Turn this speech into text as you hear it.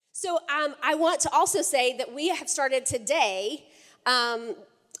So I want to also say that we have started today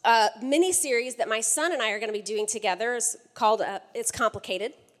a mini-series that my son and I are going to be doing together. It's called It's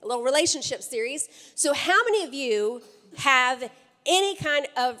Complicated, a little relationship series. So how many of you have any kind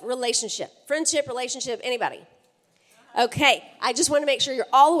of relationship, friendship, relationship, anybody? Okay, I just want to make sure you're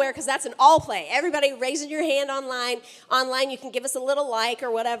all aware because that's an all play. Everybody raising your hand online. Online, you can give us a little like or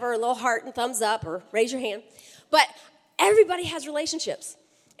whatever, a little heart and thumbs up or raise your hand. But everybody has relationships.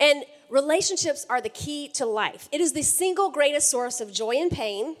 And relationships are the key to life. It is the single greatest source of joy and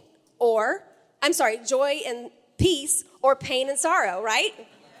pain joy and peace or pain and sorrow, right?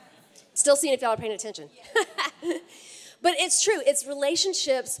 Still seeing if y'all are paying attention. But it's true. It's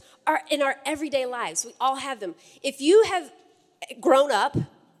relationships are in our everyday lives. We all have them. If you have grown up,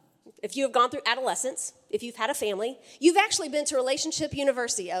 if you have gone through adolescence, if you've had a family, you've actually been to relationship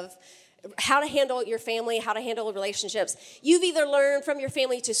university of how to handle your family, how to handle relationships. You've either learned from your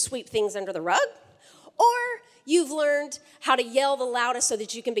family to sweep things under the rug, or you've learned how to yell the loudest so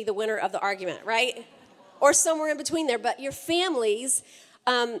that you can be the winner of the argument, right? Or somewhere in between there. But your families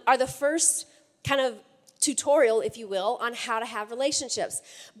are the first kind of tutorial, if you will, on how to have relationships.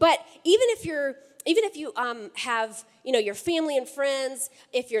 But even if you have, your family and friends,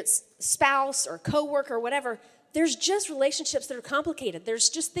 if your spouse or coworker or whatever, there's just relationships that are complicated. There's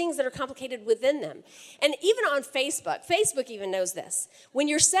just things that are complicated within them. And even on Facebook even knows this. When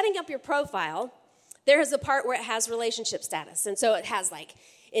you're setting up your profile, there is a part where it has relationship status. And so it has like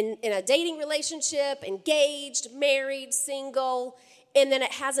in a dating relationship, engaged, married, single, and then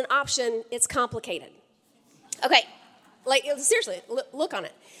it has an option, it's complicated. Okay, like seriously, look on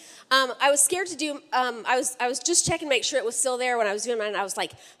it. I was scared to do, I was just checking to make sure it was still there when I was doing mine, and I was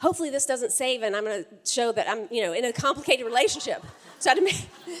like, hopefully this doesn't save, and I'm going to show that I'm, in a complicated relationship. So I had to make,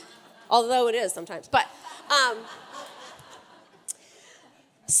 although it is sometimes, but,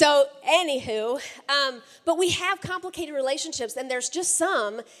 so anywho, but we have complicated relationships, and there's just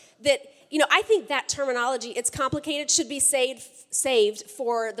some that, I think that terminology, it's complicated, should be saved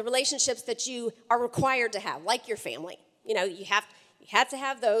for the relationships that you are required to have, like your family. You have to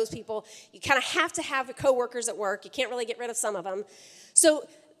have those people. You kind of have to have coworkers at work. You can't really get rid of some of them. So,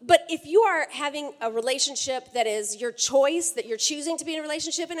 but if you are having a relationship that is your choice, that you're choosing to be in a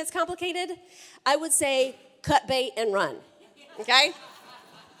relationship and it's complicated, I would say cut bait and run, okay?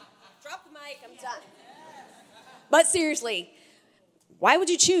 Drop the mic, I'm done. But seriously, why would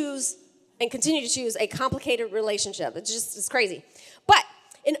you choose and continue to choose a complicated relationship? It's crazy. But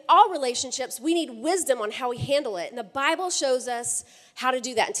in all relationships, we need wisdom on how we handle it. And the Bible shows us how to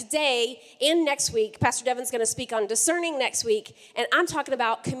do that. And today and next week, Pastor Devin's going to speak on discerning next week. And I'm talking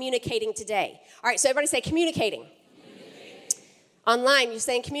about communicating today. All right, so everybody say communicating. Online, you're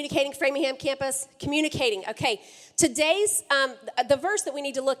saying communicating, Framingham campus, communicating. Okay, today's, the verse that we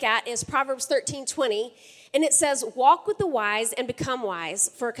need to look at is Proverbs 13:20. And it says, walk with the wise and become wise,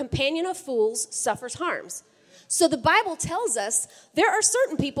 for a companion of fools suffers harms. So the Bible tells us there are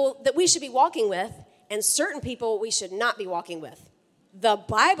certain people that we should be walking with and certain people we should not be walking with. The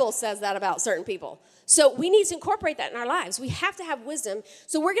Bible says that about certain people. So we need to incorporate that in our lives. We have to have wisdom.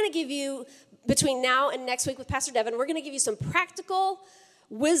 So we're going to give you, between now and next week with Pastor Devin, we're going to give you some practical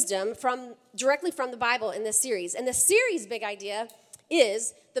wisdom directly from the Bible in this series. And the series' big idea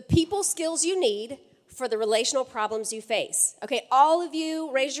is the people skills you need for the relational problems you face. Okay, all of you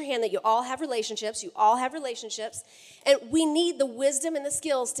raise your hand that you all have relationships. You all have relationships. And we need the wisdom and the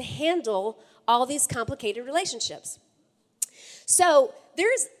skills to handle all these complicated relationships. So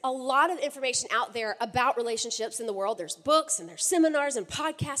there's a lot of information out there about relationships in the world. There's books and there's seminars and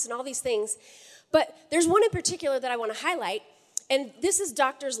podcasts and all these things. But there's one in particular that I want to highlight. And this is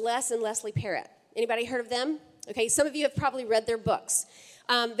Doctors Les and Leslie Parrott. Anybody heard of them? Okay, some of you have probably read their books.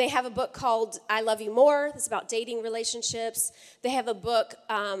 They have a book called I Love You More. It's about dating relationships. They have a book,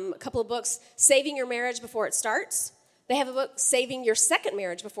 a couple of books, Saving Your Marriage Before It Starts. They have a book, Saving Your Second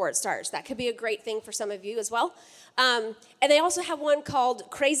Marriage Before It Starts. That could be a great thing for some of you as well. And they also have one called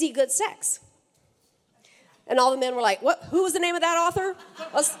Crazy Good Sex. And all the men were like, what? Who was the name of that author?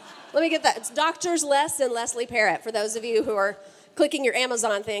 Let me get that. It's Doctors Les and Leslie Parrott, for those of you who are clicking your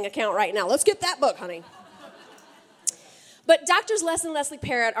Amazon account right now. Let's get that book, honey. But Doctors Les and Leslie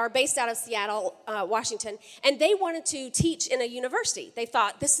Parrott are based out of Seattle, Washington, and they wanted to teach in a university. They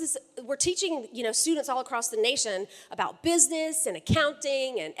thought, we're teaching, students all across the nation about business and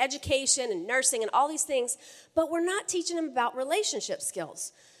accounting and education and nursing and all these things, but we're not teaching them about relationship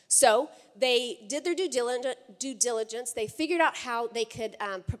skills. So they did their due diligence. They figured out how they could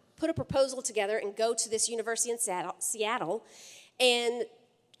put a proposal together and go to this university in Seattle and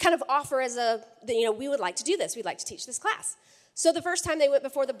kind of offer as we would like to do this. We'd like to teach this class. So the first time they went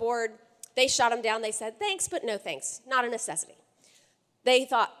before the board, they shot him down. They said, thanks, but no thanks. Not a necessity. They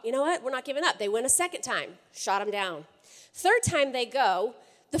thought, you know what? We're not giving up. They went a second time, shot him down. Third time they go,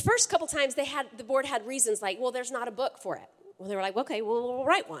 the first couple times the board had reasons like, well, there's not a book for it. Well, they were like, okay, well, we'll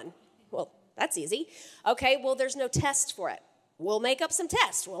write one. Well, that's easy. Okay, well, there's no test for it. We'll make up some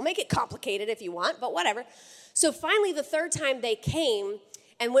tests. We'll make it complicated if you want, but whatever. So finally, the third time they came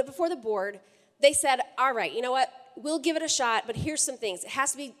and went before the board, they said, all right, you know what? We'll give it a shot, but here's some things. It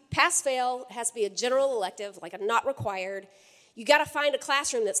has to be pass-fail. It has to be a general elective, like a not required. You got to find a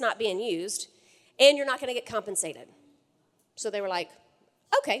classroom that's not being used, and you're not going to get compensated. So they were like,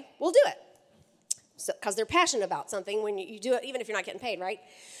 okay, we'll do it. Because they're passionate about something when you do it, even if you're not getting paid, right?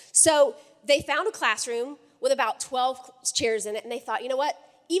 So they found a classroom with about 12 chairs in it, and they thought, you know what?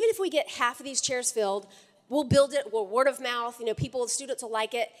 Even if we get half of these chairs filled, we'll build it, we'll word of mouth, students will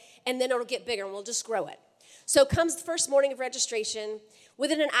like it, and then it'll get bigger, and we'll just grow it. So comes the first morning of registration.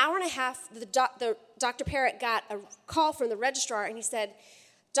 Within an hour and a half, Dr. Parrott got a call from the registrar, and he said,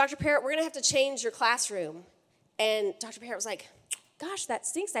 Dr. Parrott, we're going to have to change your classroom. And Dr. Parrott was like, gosh, that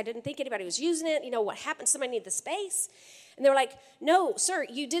stinks. I didn't think anybody was using it. What happened? Somebody needed the space. And they were like, no, sir,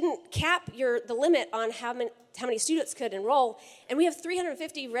 you didn't cap the limit on how many students could enroll. And we have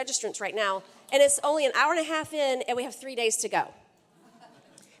 350 registrants right now, and it's only an hour and a half in, and we have 3 days to go.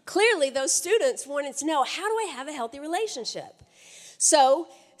 Clearly, those students wanted to know, how do I have a healthy relationship? So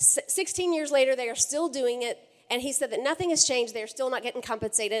 16 years later, they are still doing it. And he said that nothing has changed. They're still not getting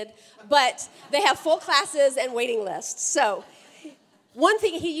compensated, but they have full classes and waiting lists. So one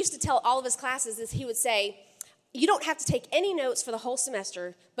thing he used to tell all of his classes is he would say, you don't have to take any notes for the whole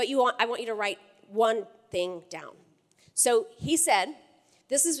semester, but I want you to write one thing down. So he said,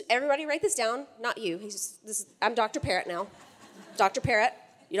 everybody write this down, not you. I'm Dr. Parrott now. Dr. Parrott,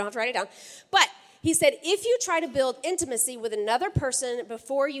 you don't have to write it down. But he said, if you try to build intimacy with another person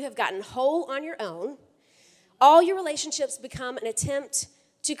before you have gotten whole on your own, all your relationships become an attempt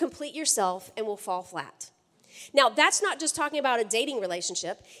to complete yourself and will fall flat. Now, that's not just talking about a dating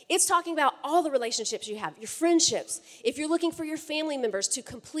relationship. It's talking about all the relationships you have, your friendships. If you're looking for your family members to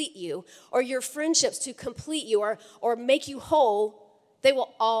complete you, or your friendships to complete you, or make you whole, they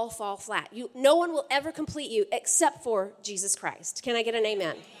will all fall flat. No one will ever complete you except for Jesus Christ. Can I get an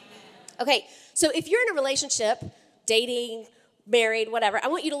amen? Okay, so if you're in a relationship, dating, married, whatever, I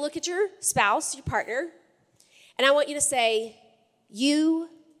want you to look at your spouse, your partner, and I want you to say, you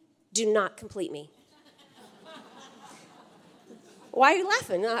do not complete me. Why are you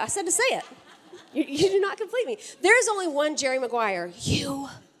laughing? I said to say it. You do not complete me. There is only one Jerry Maguire. You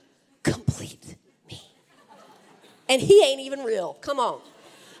complete me. And he ain't even real. Come on.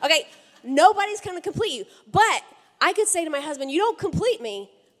 Okay, nobody's going to complete you. But I could say to my husband, you don't complete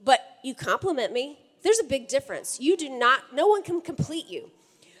me, but you compliment me. There's a big difference. No one can complete you.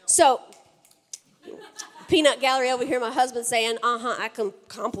 So, peanut gallery over here, my husband saying, I can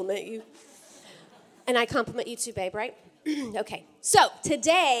compliment you. And I compliment you too, babe, right? Okay, so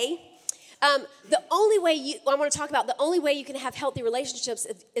today, I want to talk about the only way you can have healthy relationships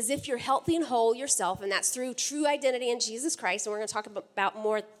is if you're healthy and whole yourself, and that's through true identity in Jesus Christ, and we're going to talk about that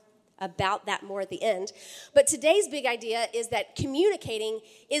more at the end. But today's big idea is that communicating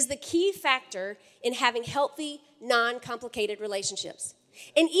is the key factor in having healthy, non-complicated relationships.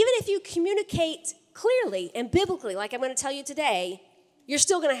 And even if you communicate clearly and biblically, like I'm going to tell you today, you're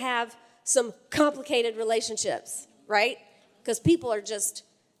still going to have some complicated relationships, right? Because people are just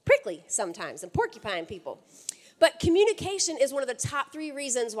prickly sometimes and porcupine people. But communication is one of the top 3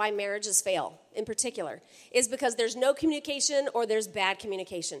 reasons why marriages fail in particular, is because there's no communication or there's bad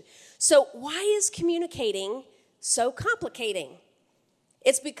communication. So why is communicating so complicating?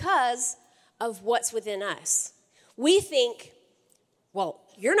 It's because of what's within us. We think, well,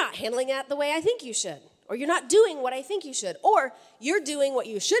 you're not handling that the way I think you should, or you're not doing what I think you should, or you're doing what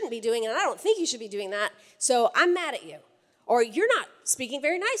you shouldn't be doing, and I don't think you should be doing that, so I'm mad at you. Or you're not speaking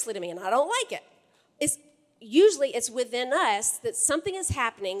very nicely to me, and I don't like it. Usually it's within us that something is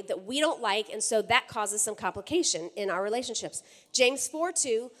happening that we don't like, and so that causes some complication in our relationships. James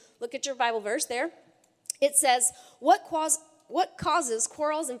 4:2, look at your Bible verse there. It says, what causes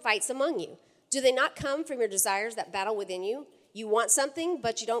quarrels and fights among you? Do they not come from your desires that battle within you? You want something,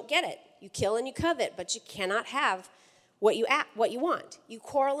 but you don't get it. You kill and you covet, but you cannot have what you want. You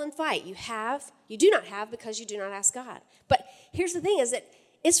quarrel and fight. You do not have because you do not ask God. But here's the thing is that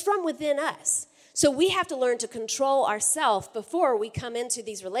it's from within us. So we have to learn to control ourselves before we come into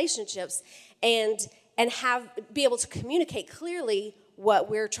these relationships and be able to communicate clearly what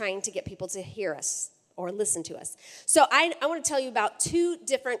we're trying to get people to hear us or listen to us. So I want to tell you about 2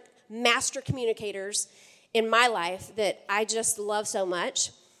 different master communicators in my life that I just love so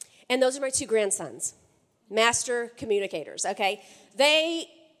much. And those are my 2 grandsons, master communicators, okay? They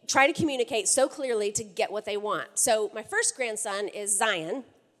try to communicate so clearly to get what they want. So my first grandson is Zion.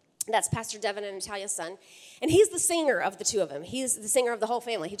 That's Pastor Devin and Natalia's son. And he's the singer of the 2 of them. He's the singer of the whole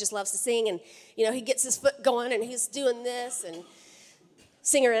family. He just loves to sing. And, he gets his foot going and he's doing this. And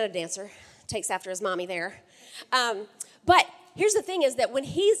singer and a dancer. Takes after his mommy there. But here's the thing is that when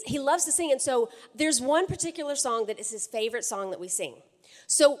he loves to sing. And so there's one particular song that is his favorite song that we sing.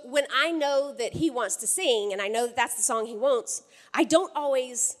 So when I know that he wants to sing and I know that that's the song he wants, I don't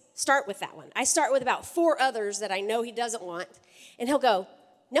always start with that one. I start with about 4 others that I know he doesn't want. And he'll go,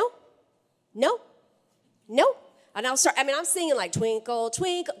 no, no, no. And I'll start, I'm singing like twinkle,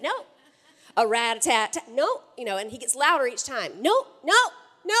 twinkle, no. A rat-a-tat-tat, no. And he gets louder each time. No, no,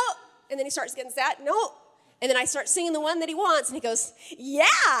 no. And then he starts getting sad, no. And then I start singing the one that he wants, and he goes,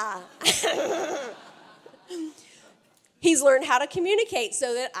 yeah. He's learned how to communicate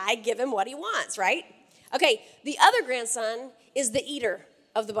so that I give him what he wants, right? Okay, the other grandson is the eater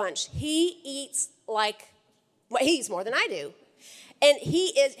of the bunch. He eats he eats more than I do. And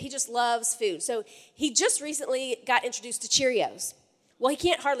he just loves food. So he just recently got introduced to Cheerios. Well, he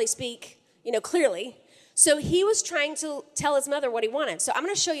can't hardly speak, clearly. So he was trying to tell his mother what he wanted. So I'm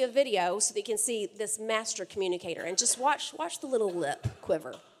going to show you a video so that you can see this master communicator. And just watch the little lip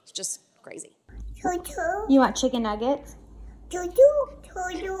quiver. It's just crazy. You want chicken nuggets?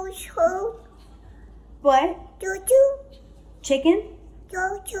 What? Chicken?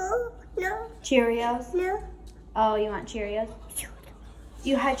 No. Cheerios? No. Oh, you want Cheerios?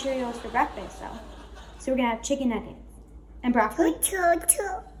 You had Cheerios for breakfast, though. So we're going to have chicken nuggets. And broccoli?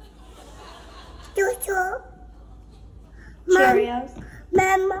 Cheerios?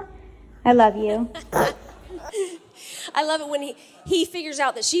 Mama. I love you. I love it when he figures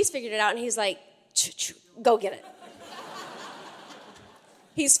out that she's figured it out, and he's like, go get it.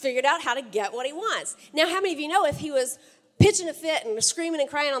 He's figured out how to get what he wants. Now, how many of you know if he was pitching a fit and screaming and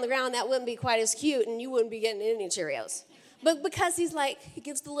crying on the ground, that wouldn't be quite as cute, and you wouldn't be getting any Cheerios? But because he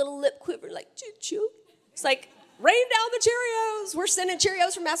gives the little lip quiver, like, choo-choo. It's like, rain down the Cheerios. We're sending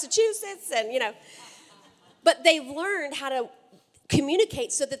Cheerios from Massachusetts, and, But they've learned how to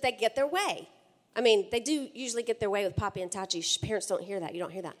communicate so that they get their way. They do usually get their way with Papi and Tachi. Parents don't hear that. You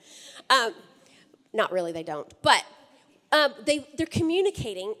don't hear that. Not really, they don't. But they're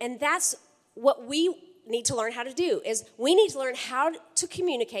communicating, and that's what we need to learn how to do, is we need to learn how to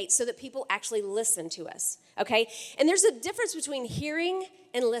communicate so that people actually listen to us, okay? And there's a difference between hearing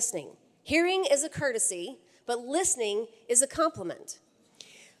and listening. Hearing is a courtesy, but listening is a compliment.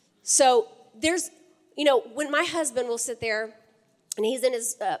 So there's, when my husband will sit there, and he's in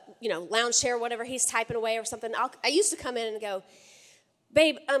his, lounge chair or whatever, he's typing away or something, I used to come in and go,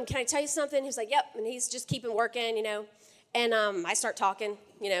 babe, can I tell you something? He's like, yep, and he's just keeping working, and I start talking,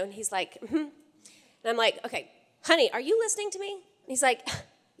 and he's like, mm-hmm. And I'm like, okay, honey, are you listening to me? And he's like,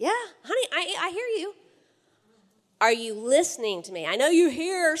 yeah, honey, I hear you. Are you listening to me? I know you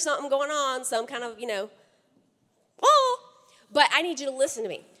hear something going on, some kind of, but I need you to listen to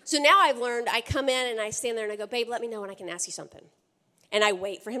me. So now I've learned, I come in and I stand there and I go, babe, let me know when I can ask you something. And I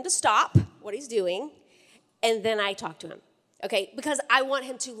wait for him to stop what he's doing, and then I talk to him. Okay, because I want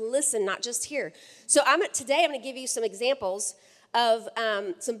him to listen, not just hear. So today I'm going to give you some examples of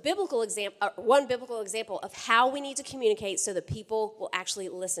one biblical example of how we need to communicate so that people will actually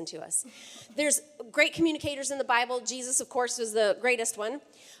listen to us. There's great communicators in the Bible. Jesus, of course, was the greatest one.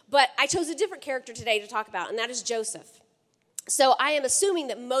 But I chose a different character today to talk about, and that is Joseph. So I am assuming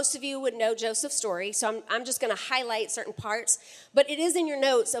that most of you would know Joseph's story, so I'm just going to highlight certain parts. But it is in your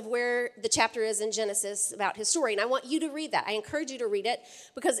notes of where the chapter is in Genesis about his story, and I want you to read that. I encourage you to read it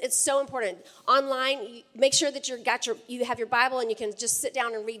because it's so important. Online, make sure that you have your Bible and you can just sit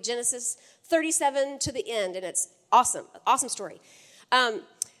down and read Genesis 37 to the end, and it's awesome story.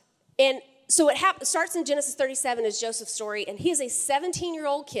 And so it starts in Genesis 37 as Joseph's story, and he is a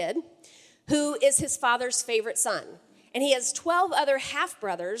 17-year-old kid who is his father's favorite son. And he has 12 other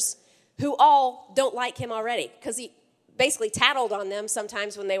half-brothers who all don't like him already because he basically tattled on them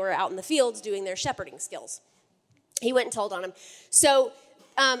sometimes when they were out in the fields doing their shepherding skills. He went and told on them. So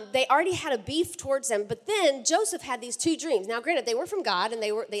they already had a beef towards him, but then Joseph had these 2 dreams. Now, granted, they were from God, and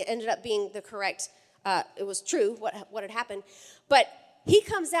they ended up being the correct, it was true what had happened. But he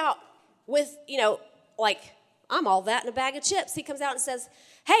comes out with, I'm all that in a bag of chips. He comes out and says,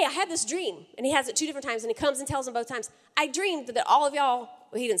 hey, I had this dream. And he has it 2 different times, and he comes and tells them both times, I dreamed that all of y'all,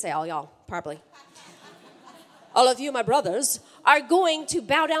 well, he didn't say all y'all, probably. All of you, my brothers, are going to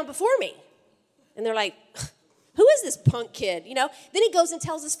bow down before me. And they're like, who is this punk kid? Then he goes and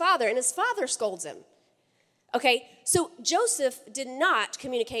tells his father, and his father scolds him. Okay, so Joseph did not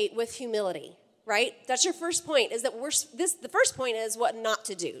communicate with humility, right? That's your first point, is that the first point is what not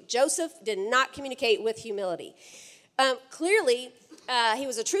to do. Joseph did not communicate with humility. Clearly, he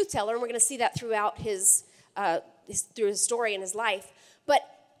was a truth teller, and we're going to see that throughout through his story and his life. But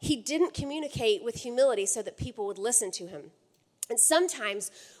he didn't communicate with humility so that people would listen to him. And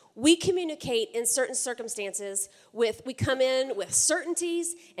sometimes we communicate in certain circumstances we come in with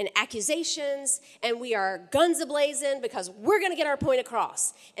certainties and accusations, and we are guns a-blazing because we're going to get our point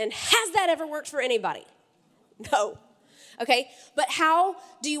across. And has that ever worked for anybody? No. Okay, but how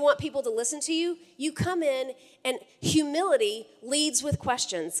do you want people to listen to you? You come in, and humility leads with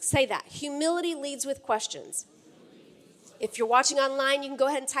questions. Say that. Humility leads with questions. If you're watching online, you can go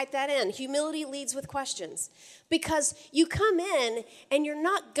ahead and type that in. Humility leads with questions. Because you come in and you're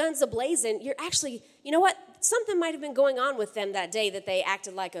not guns a-blazing. You're actually, you know what? Something might have been going on with them that day that they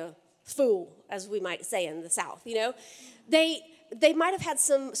acted like a fool, as we might say in the South, you know? They might have had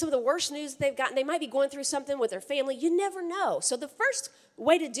some of the worst news they've gotten. They might be going through something with their family. You never know. So the first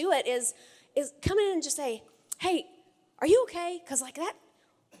way to do it is come in and just say, hey, are you okay? Because like that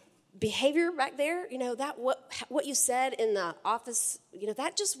behavior back there, you know, that what you said in the office, you know,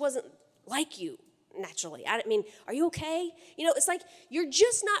 that just wasn't like you naturally. I mean, are you okay? You know, it's like you're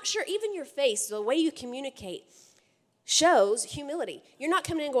just not sure. Even your face, the way you communicate, shows humility. You're not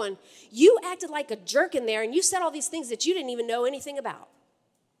coming in going, you acted like a jerk in there and you said all these things that you didn't even know anything about.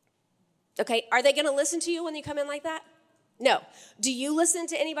 Okay, are they going to listen to you when you come in like that? No. Do you listen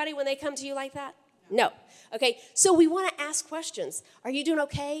to anybody when they come to you like that? No. Okay, so we want to ask questions. Are you doing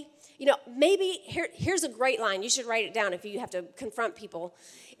okay? You know, maybe here's a great line. You should write it down if you have to confront people.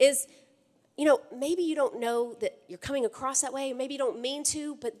 Is, you know, maybe you don't know that you're coming across that way. Maybe you don't mean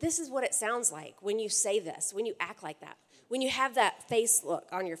to, but this is what it sounds like when you say this, when you act like that, when you have that face look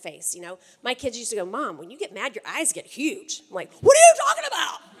on your face, you know. My kids used to go, Mom, when you get mad, your eyes get huge. I'm like, what are you talking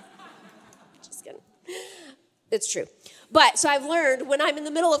about? Just kidding. It's true. But so I've learned when I'm in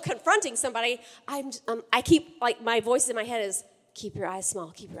the middle of confronting somebody, I keep, like, my voice in my head is, keep your eyes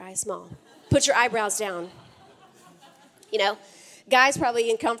small, keep your eyes small. Put your eyebrows down. You know, guys probably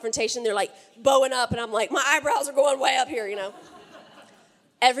in confrontation, they're like bowing up, and I'm like, my eyebrows are going way up here, you know.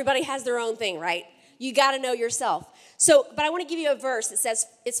 Everybody has their own thing, right? You got to know yourself. So, but I want to give you a verse. It says,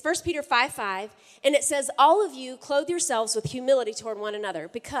 it's 1 Peter 5:5, and it says, all of you clothe yourselves with humility toward one another,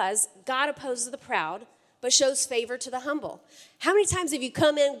 because God opposes the proud, but shows favor to the humble. How many times have you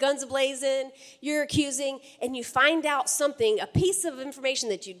come in guns a-blazing, you're accusing, and you find out something, a piece of information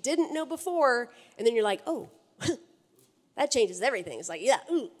that you didn't know before, and then you're like, oh, that changes everything. It's like, yeah,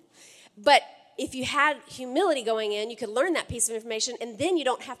 ooh. But if you had humility going in, you could learn that piece of information, and then you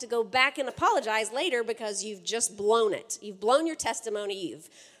don't have to go back and apologize later because you've just blown it. You've blown your testimony. You've,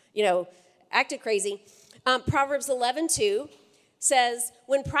 you know, acted crazy. Proverbs 11:2 says,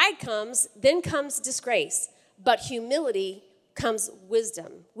 when pride comes, then comes disgrace, but humility comes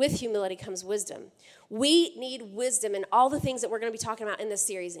wisdom. With humility comes wisdom. We need wisdom in all the things that we're going to be talking about in this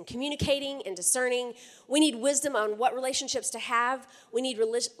series, and communicating and discerning. We need wisdom on what relationships to have. We need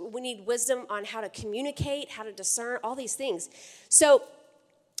wisdom on how to communicate, how to discern, all these things. So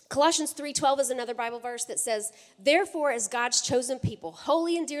Colossians 3:12 is another Bible verse that says, therefore, as God's chosen people,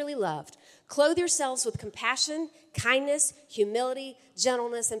 holy and dearly loved, clothe yourselves with compassion, kindness, humility,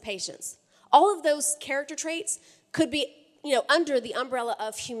 gentleness, and patience. All of those character traits could be, you know, under the umbrella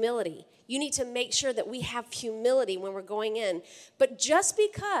of humility. You need to make sure that we have humility when we're going in. But just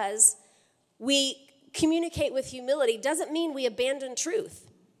because we communicate with humility doesn't mean we abandon truth.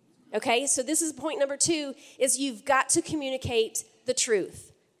 Okay? So this is point number 2, is you've got to communicate the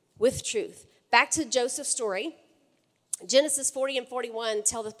truth with truth. Back to Joseph's story. Genesis 40 and 41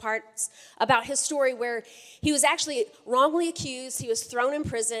 tell the parts about his story where he was actually wrongly accused. He was thrown in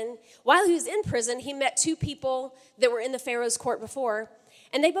prison. While he was in prison, he met 2 people that were in the Pharaoh's court before,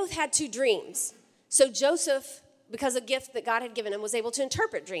 and they both had 2 dreams. So Joseph, because of a gift that God had given him, was able to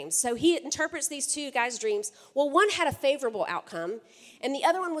interpret dreams. So he interprets these 2 guys' dreams. Well, one had a favorable outcome, and the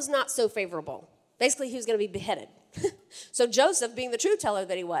other one was not so favorable. Basically, he was going to be beheaded. So Joseph, being the truth teller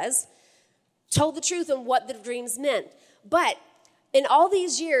that he was, told the truth on what the dreams meant. But in all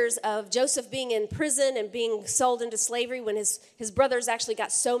these years of Joseph being in prison and being sold into slavery, when his brothers actually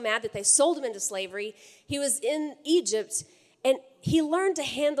got so mad that they sold him into slavery, he was in Egypt, and he learned to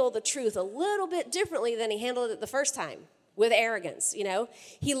handle the truth a little bit differently than he handled it the first time, with arrogance, you know.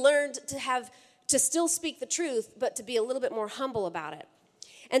 He learned to still speak the truth, but to be a little bit more humble about it.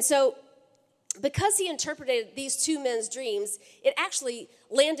 And so because he interpreted these 2 men's dreams, it actually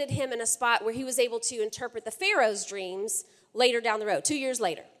landed him in a spot where he was able to interpret the Pharaoh's dreams later down the road, 2 years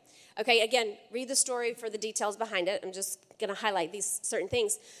later. Okay, again, read the story for the details behind it. I'm just going to highlight these certain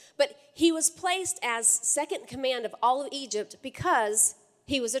things. But he was placed as second in command of all of Egypt because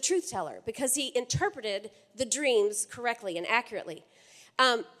he was a truth teller, because he interpreted the dreams correctly and accurately.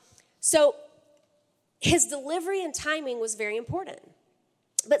 So his delivery and timing was very important.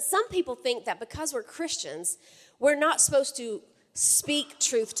 But some people think that because we're Christians, we're not supposed to speak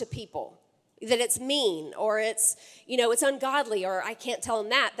truth to people, that it's mean or it's ungodly or I can't tell them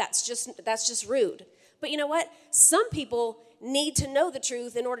that. That's just rude. But you know what? Some people need to know the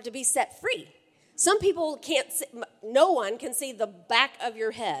truth in order to be set free. Some people no one can see the back of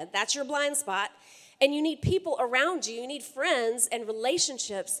your head. That's your blind spot. And you need people around you. You need friends and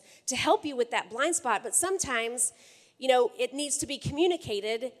relationships to help you with that blind spot. But sometimes, it needs to be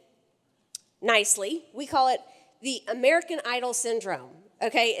communicated nicely. We call it the American Idol syndrome.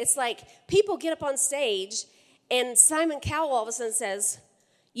 Okay, it's like people get up on stage and Simon Cowell all of a sudden says,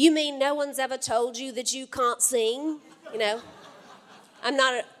 "You mean no one's ever told you that you can't sing?"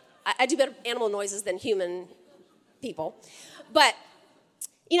 I do better animal noises than human people. But,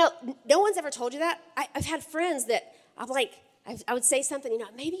 no one's ever told you that. I've had friends that I would say something,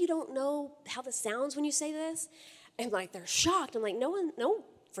 maybe you don't know how this sounds when you say this. And they're shocked. I'm like, no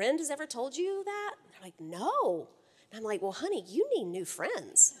friend has ever told you that? And they're like, no. And I'm like, well, honey, you need new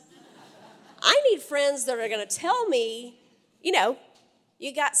friends. I need friends that are going to tell me,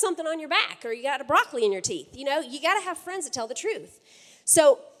 you got something on your back or you got a broccoli in your teeth. You got to have friends that tell the truth.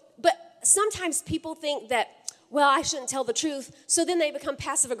 So, but sometimes people think that, well, I shouldn't tell the truth, so then they become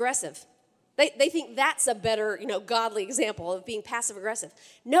passive-aggressive. They think that's a better, godly example of being passive-aggressive.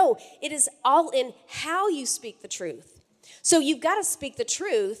 No, it is all in how you speak the truth. So you've got to speak the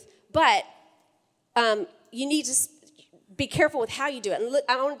truth, but you need to be careful with how you do it. And look,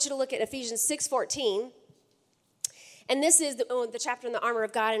 I want you to look at Ephesians 6:14. And this is the chapter in the armor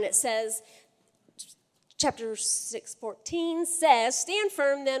of God, and it says, chapter 6:14 says, "Stand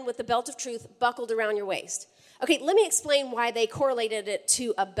firm then with the belt of truth buckled around your waist." Okay, let me explain why they correlated it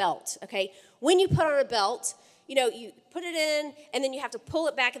to a belt, okay? When you put on a belt, you put it in, and then you have to pull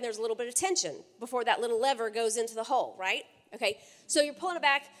it back, and there's a little bit of tension before that little lever goes into the hole, right? Okay, so you're pulling it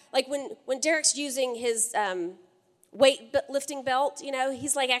back, like when Derek's using his weight-lifting belt,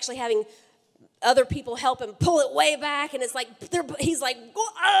 he's like actually having other people help him pull it way back, and it's like, he's like,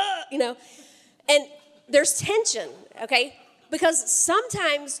 and there's tension, okay? Because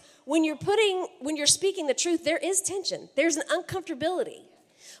sometimes when you're speaking the truth, there is tension. There's an uncomfortability.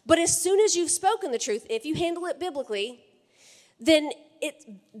 But as soon as you've spoken the truth, if you handle it biblically, then it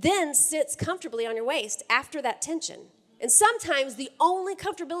then sits comfortably on your waist after that tension. And sometimes the only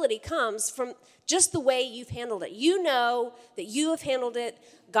comfortability comes from just the way you've handled it. You know that you have handled it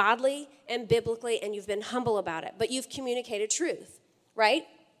godly and biblically, and you've been humble about it, but you've communicated truth, right?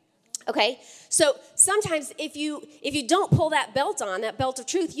 Okay, so sometimes if you don't pull that belt on, that belt of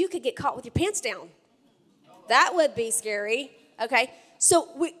truth, you could get caught with your pants down. That would be scary, okay? So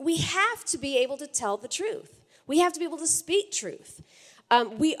we have to be able to tell the truth. We have to be able to speak truth.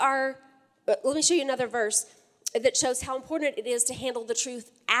 Let me show you another verse that shows how important it is to handle the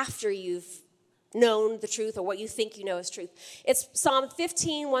truth after you've known the truth or what you think you know is truth. It's Psalm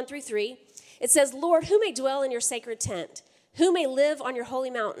 15, 1-3. It says, "Lord, who may dwell in your sacred tent? Who may live on your holy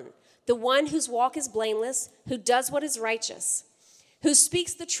mountain? The one whose walk is blameless, who does what is righteous, who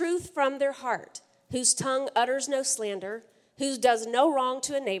speaks the truth from their heart, whose tongue utters no slander, who does no wrong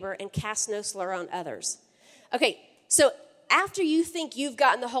to a neighbor and casts no slur on others." Okay, so after you think you've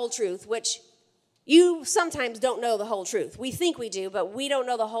gotten the whole truth, which you sometimes don't know the whole truth. We think we do, but we don't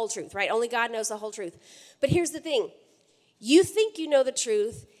know the whole truth, right? Only God knows the whole truth. But here's the thing. You think you know the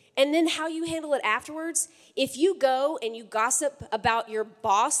truth, and then how you handle it afterwards, if you go and you gossip about your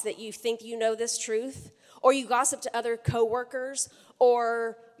boss that you think you know this truth, or you gossip to other coworkers,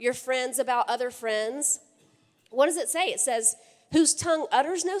 or your friends about other friends, what does it say? It says, whose tongue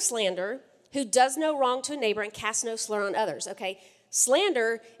utters no slander, who does no wrong to a neighbor and casts no slur on others, okay?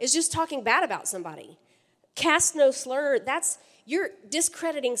 Slander is just talking bad about somebody. Cast no slur, you're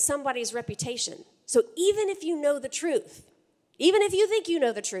discrediting somebody's reputation. So even if you know the truth, even if you think you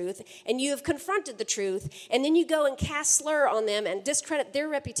know the truth and you have confronted the truth, and then you go and cast slur on them and discredit their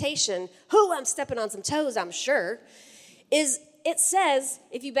reputation, I'm stepping on some toes, I'm sure, it says,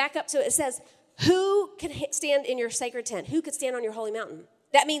 if you back up to it, it says, who can stand in your sacred tent? Who could stand on your holy mountain?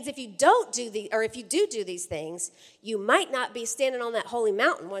 That means if you if you do these things, you might not be standing on that holy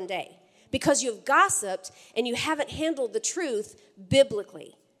mountain one day because you've gossiped and you haven't handled the truth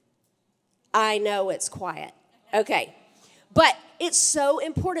biblically. I know it's quiet. Okay. But it's so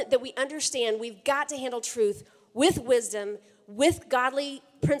important that we understand we've got to handle truth with wisdom, with godly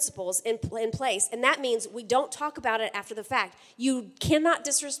principles in place. And that means we don't talk about it after the fact. You cannot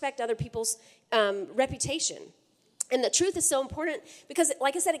disrespect other people's reputation. And the truth is so important because,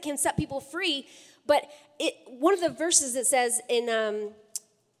 like I said, it can set people free. But one of the verses it says in,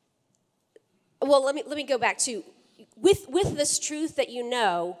 let me go back to, with this truth that you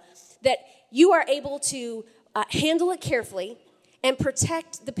know, that you are able to handle it carefully and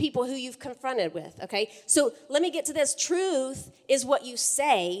protect the people who you've confronted with, okay? So let me get to this. Truth is what you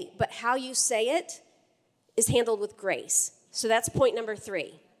say, but how you say it is handled with grace. So that's point number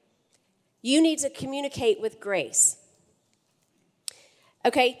 3. You need to communicate with grace.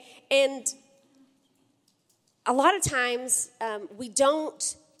 Okay, and a lot of times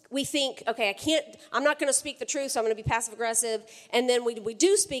we think, okay, I'm not going to speak the truth, so I'm going to be passive aggressive, and then we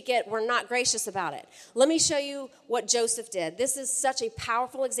do speak it, we're not gracious about it. Let me show you what Joseph did. This is such a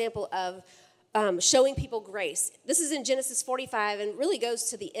powerful example of showing people grace. This is in Genesis 45, and really goes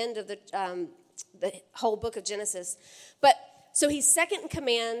to the end of the whole book of Genesis. But so he's second in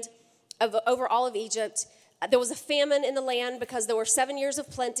command over all of Egypt. There was a famine in the land because there were 7 years of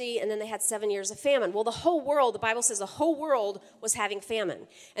plenty, and then they had 7 years of famine. Well, the whole world, the Bible says the whole world was having famine.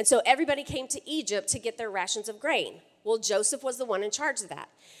 And so everybody came to Egypt to get their rations of grain. Well, Joseph was the one in charge of that.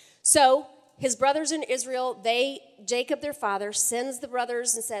 So his brothers in Israel, Jacob, their father, sends the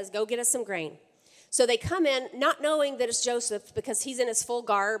brothers and says, go get us some grain. So they come in, not knowing that it's Joseph because he's in his full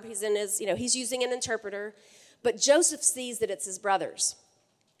garb. He's in his, he's using an interpreter. But Joseph sees that it's his brothers.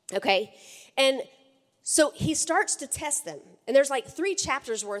 Okay? And so he starts to test them. And there's like 3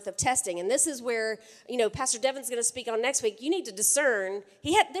 chapters worth of testing. And this is where, Pastor Devin's going to speak on next week. You need to discern.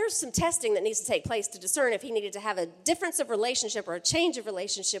 There's some testing that needs to take place to discern if he needed to have a difference of relationship or a change of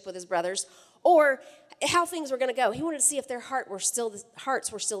relationship with his brothers, or how things were going to go. He wanted to see if their hearts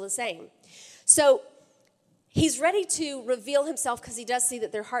were still the same. So he's ready to reveal himself because he does see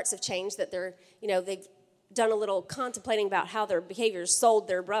that their hearts have changed, that they've done a little contemplating about how their behaviors sold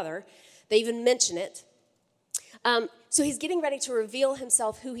their brother. They even mention it. So he's getting ready to reveal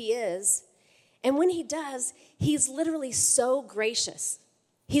himself, who he is. And when he does, he's literally so gracious.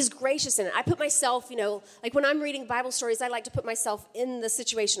 He's gracious in it. I put myself, like when I'm reading Bible stories, I like to put myself in the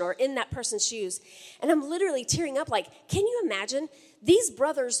situation or in that person's shoes. And I'm literally tearing up like, can you imagine? These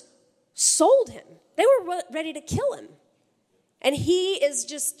brothers sold him. They were ready to kill him. And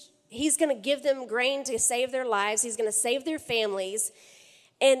he's going to give them grain to save their lives. He's going to save their families.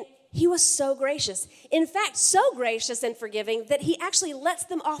 And he was so gracious. In fact, so gracious and forgiving that he actually lets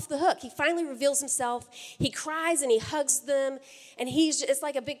them off the hook. He finally reveals himself. He cries and he hugs them. And it's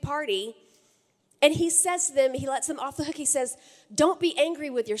like a big party. And he says to them, he lets them off the hook. He says, don't be angry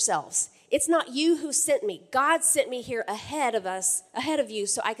with yourselves. It's not you who sent me. God sent me here ahead of you,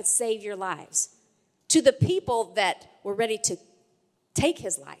 so I could save your lives. To the people that were ready to take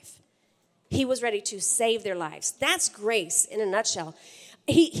his life, he was ready to save their lives. That's grace in a nutshell.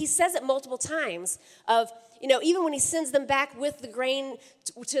 He says it multiple times of, even when he sends them back with the grain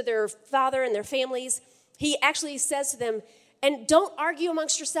to their father and their families, he actually says to them, and don't argue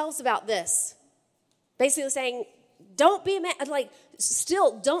amongst yourselves about this. Basically saying, don't be mad,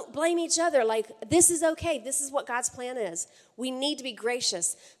 don't blame each other. Like, this is okay. This is what God's plan is. We need to be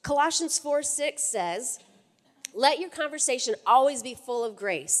gracious. Colossians 4:6 says, let your conversation always be full of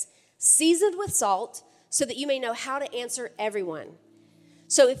grace, seasoned with salt, so that you may know how to answer everyone.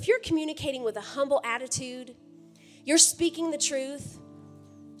 So if you're communicating with a humble attitude, you're speaking the truth,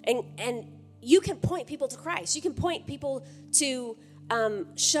 and you can point people to Christ. You can point people to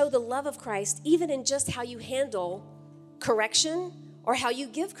show the love of Christ, even in just how you handle correction or how you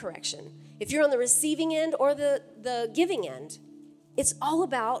give correction. If you're on the receiving end or the giving end, it's all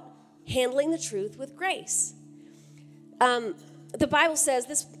about handling the truth with grace. The Bible says,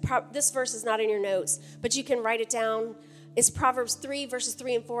 this verse is not in your notes, but you can write it down. It's Proverbs 3, verses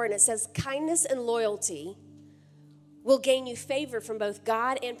 3 and 4, and it says, kindness and loyalty will gain you favor from both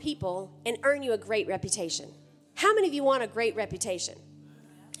God and people and earn you a great reputation. How many of you want a great reputation?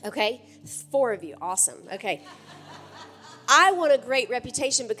 Okay, 4 of you, awesome, okay. I want a great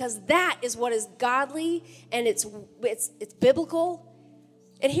reputation because that is what is godly and it's biblical.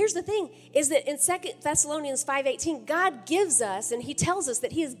 And here's the thing, is that in 2 Thessalonians 5:18, God gives us, and he tells us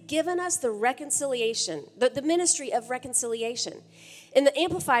that he has given us the reconciliation, the ministry of reconciliation. In the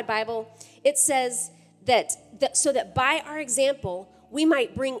Amplified Bible, it says that so that by our example, we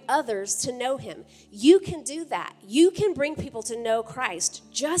might bring others to know him. You can do that. You can bring people to know Christ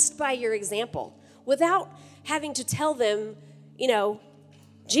just by your example without having to tell them,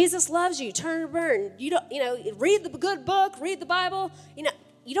 Jesus loves you, turn or burn. You don't, read the good book, read the Bible.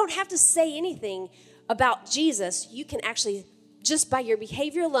 You don't have to say anything about Jesus. You can actually just by your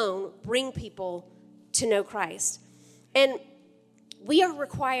behavior alone, bring people to know Christ. And we are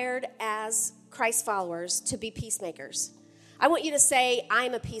required as Christ followers to be peacemakers. I want you to say,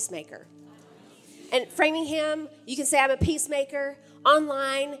 I'm a peacemaker. And Framingham, you can say, I'm a peacemaker.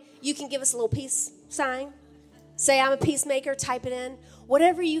 Online, you can give us a little peace sign. Say, I'm a peacemaker, type it in.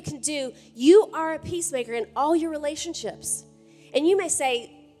 Whatever you can do, you are a peacemaker in all your relationships. And you may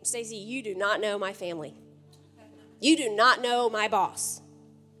say, Stacy, you do not know my family. You do not know my boss.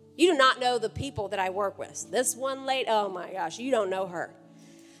 You do not know the people that I work with. This one lady, oh my gosh, you don't know her.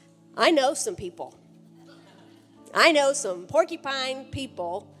 I know some people. I know some porcupine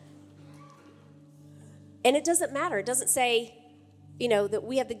people. And it doesn't matter. It doesn't say, that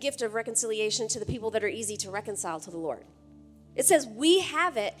we have the gift of reconciliation to the people that are easy to reconcile to the Lord. It says we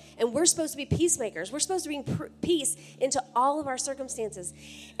have it, and we're supposed to be peacemakers. We're supposed to bring peace into all of our circumstances.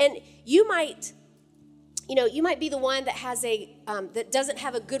 And you might be the one that has that doesn't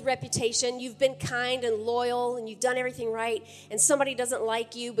have a good reputation. You've been kind and loyal, and you've done everything right, and somebody doesn't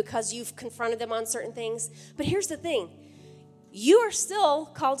like you because you've confronted them on certain things. But here's the thing. You are still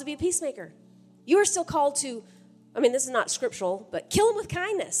called to be a peacemaker. You are still called to, this is not scriptural, but kill them with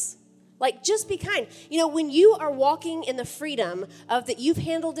kindness. Like, just be kind. When you are walking in the freedom of that you've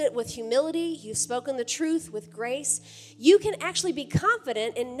handled it with humility, you've spoken the truth with grace, you can actually be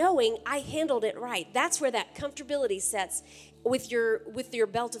confident in knowing I handled it right. That's where that comfortability sets with your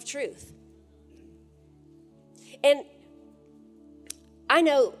belt of truth. And I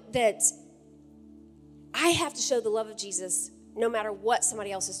know that I have to show the love of Jesus no matter what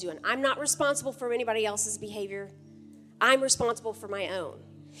somebody else is doing. I'm not responsible for anybody else's behavior. I'm responsible for my own.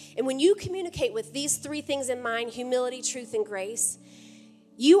 And when you communicate with these three things in mind, humility, truth, and grace,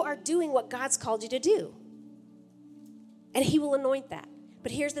 you are doing what God's called you to do. And he will anoint that.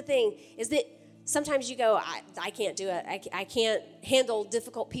 But here's the thing, is that sometimes you go, I can't do it. I can't handle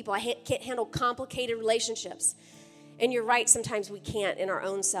difficult people. I can't handle complicated relationships. And you're right, sometimes we can't in our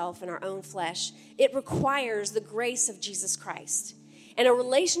own self, in our own flesh. It requires the grace of Jesus Christ and a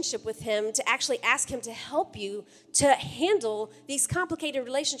relationship with him to actually ask him to help you to handle these complicated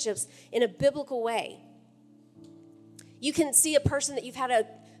relationships in a biblical way. You can see a person that you've had a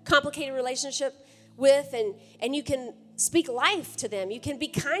complicated relationship with, and you can speak life to them. You can be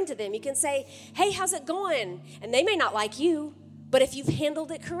kind to them. You can say, hey, how's it going? And they may not like you, but if you've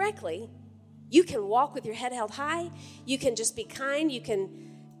handled it correctly, you can walk with your head held high. You can just be kind. You can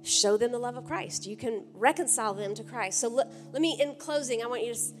show them the love of Christ. You can reconcile them to Christ. So let me, in closing, I want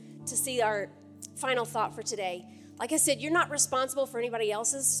you to see our final thought for today. Like I said, you're not responsible for anybody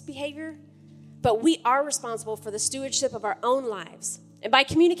else's behavior, but we are responsible for the stewardship of our own lives. And by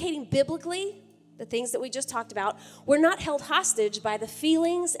communicating biblically, the things that we just talked about, we're not held hostage by the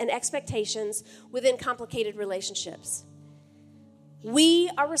feelings and expectations within complicated relationships. We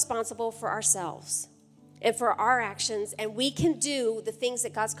are responsible for ourselves and for our actions, and we can do the things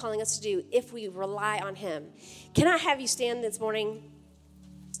that God's calling us to do if we rely on him. Can I have you stand this morning?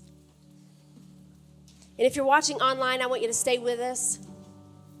 And if you're watching online, I want you to stay with us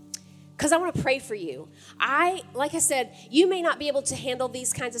because I want to pray for you. Like I said, you may not be able to handle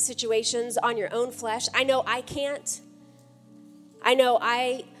these kinds of situations on your own flesh. I know I can't. I know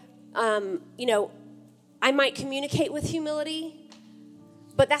I might communicate with humility,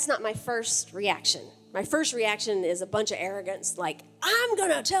 but that's not my first reaction. My first reaction is a bunch of arrogance, like, I'm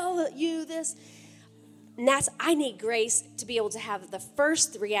going to tell you this. And I need grace to be able to have the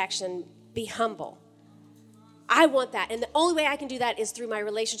first reaction be humble. I want that. And the only way I can do that is through my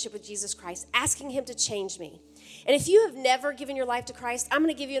relationship with Jesus Christ, asking him to change me. And if you have never given your life to Christ, I'm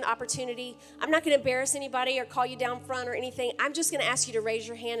going to give you an opportunity. I'm not going to embarrass anybody or call you down front or anything. I'm just going to ask you to raise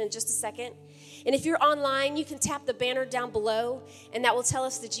your hand in just a second. And if you're online, you can tap the banner down below, and that will tell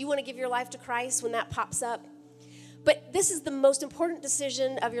us that you want to give your life to Christ when that pops up. But this is the most important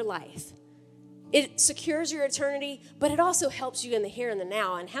decision of your life. It secures your eternity, but it also helps you in the here and the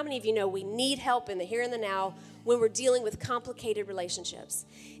now. And how many of you know we need help in the here and the now when we're dealing with complicated relationships?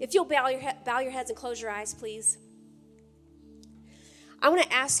 If you'll bow your heads and close your eyes, please. I want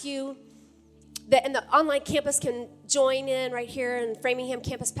to ask you that, and the online campus can join in right here, and Framingham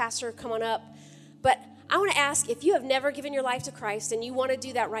campus pastor, come on up. But I want to ask, if you have never given your life to Christ and you want to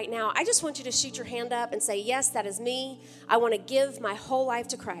do that right now, I just want you to shoot your hand up and say, yes, that is me. I want to give my whole life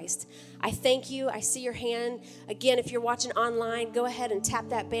to Christ. I thank you. I see your hand. Again, if you're watching online, go ahead and tap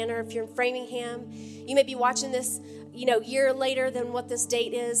that banner. If you're in Framingham, you may be watching this, year later than what this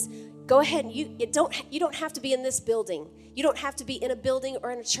date is. Go ahead. And you don't have to be in this building. You don't have to be in a building or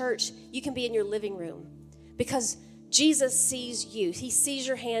in a church. You can be in your living room because Jesus sees you. He sees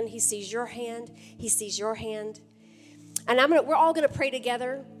your hand. He sees your hand. He sees your hand. And we're all going to pray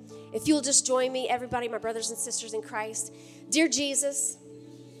together. If you'll just join me, everybody, my brothers and sisters in Christ. Dear Jesus,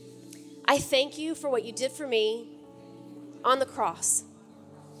 I thank you for what you did for me on the cross.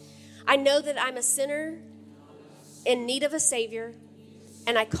 I know that I'm a sinner in need of a Savior,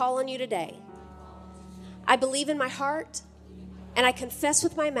 and I call on you today. I believe in my heart, and I confess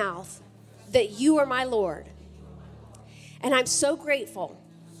with my mouth that you are my Lord. And I'm so grateful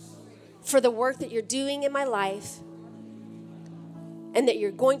for the work that you're doing in my life and that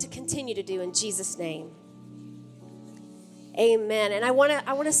you're going to continue to do in Jesus' name. Amen. And I want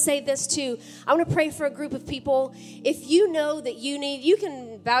to say this too. I want to pray for a group of people. If you know that you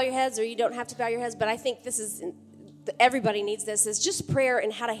can bow your heads or you don't have to bow your heads, but I think everybody needs this, is just prayer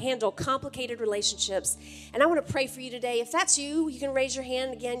and how to handle complicated relationships. And I want to pray for you today. If that's you, you can raise your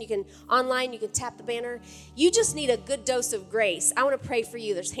hand again. You can online, you can tap the banner. You just need a good dose of grace. I want to pray for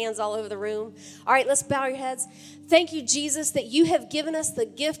you. There's hands all over the room. All right, let's bow your heads. Thank you, Jesus, that you have given us the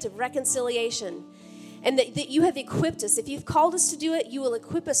gift of reconciliation. And that you have equipped us. If you've called us to do it, you will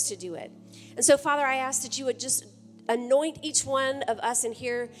equip us to do it. And so, Father, I ask that you would just anoint each one of us in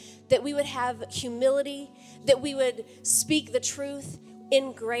here, that we would have humility, that we would speak the truth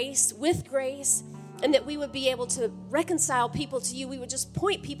in grace, with grace, and that we would be able to reconcile people to you. We would just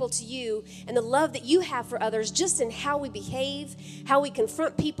point people to you and the love that you have for others, just in how we behave, how we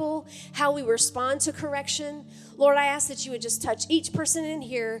confront people, how we respond to correction. Lord, I ask that you would just touch each person in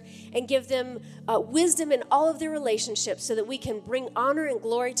here and give them wisdom in all of their relationships so that we can bring honor and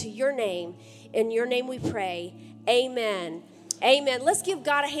glory to your name. In your name we pray. Amen. Amen. Let's give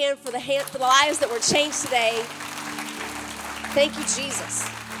God a hand for the lives that were changed today. Thank you,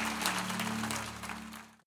 Jesus.